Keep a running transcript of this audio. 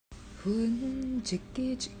云一支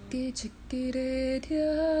一支一支在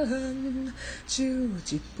点，酒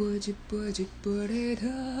一杯一杯一杯在干，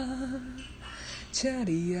请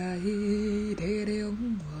你爱体谅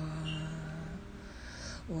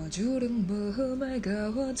我酒量无好，莫甲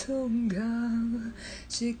我创空。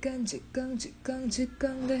时间一天一天一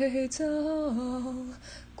天在走，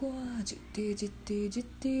汗一滴一滴一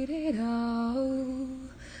滴在流。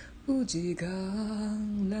有一天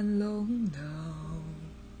咱拢老，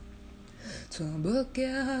带无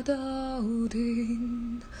行斗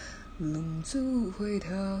阵，浪子回头。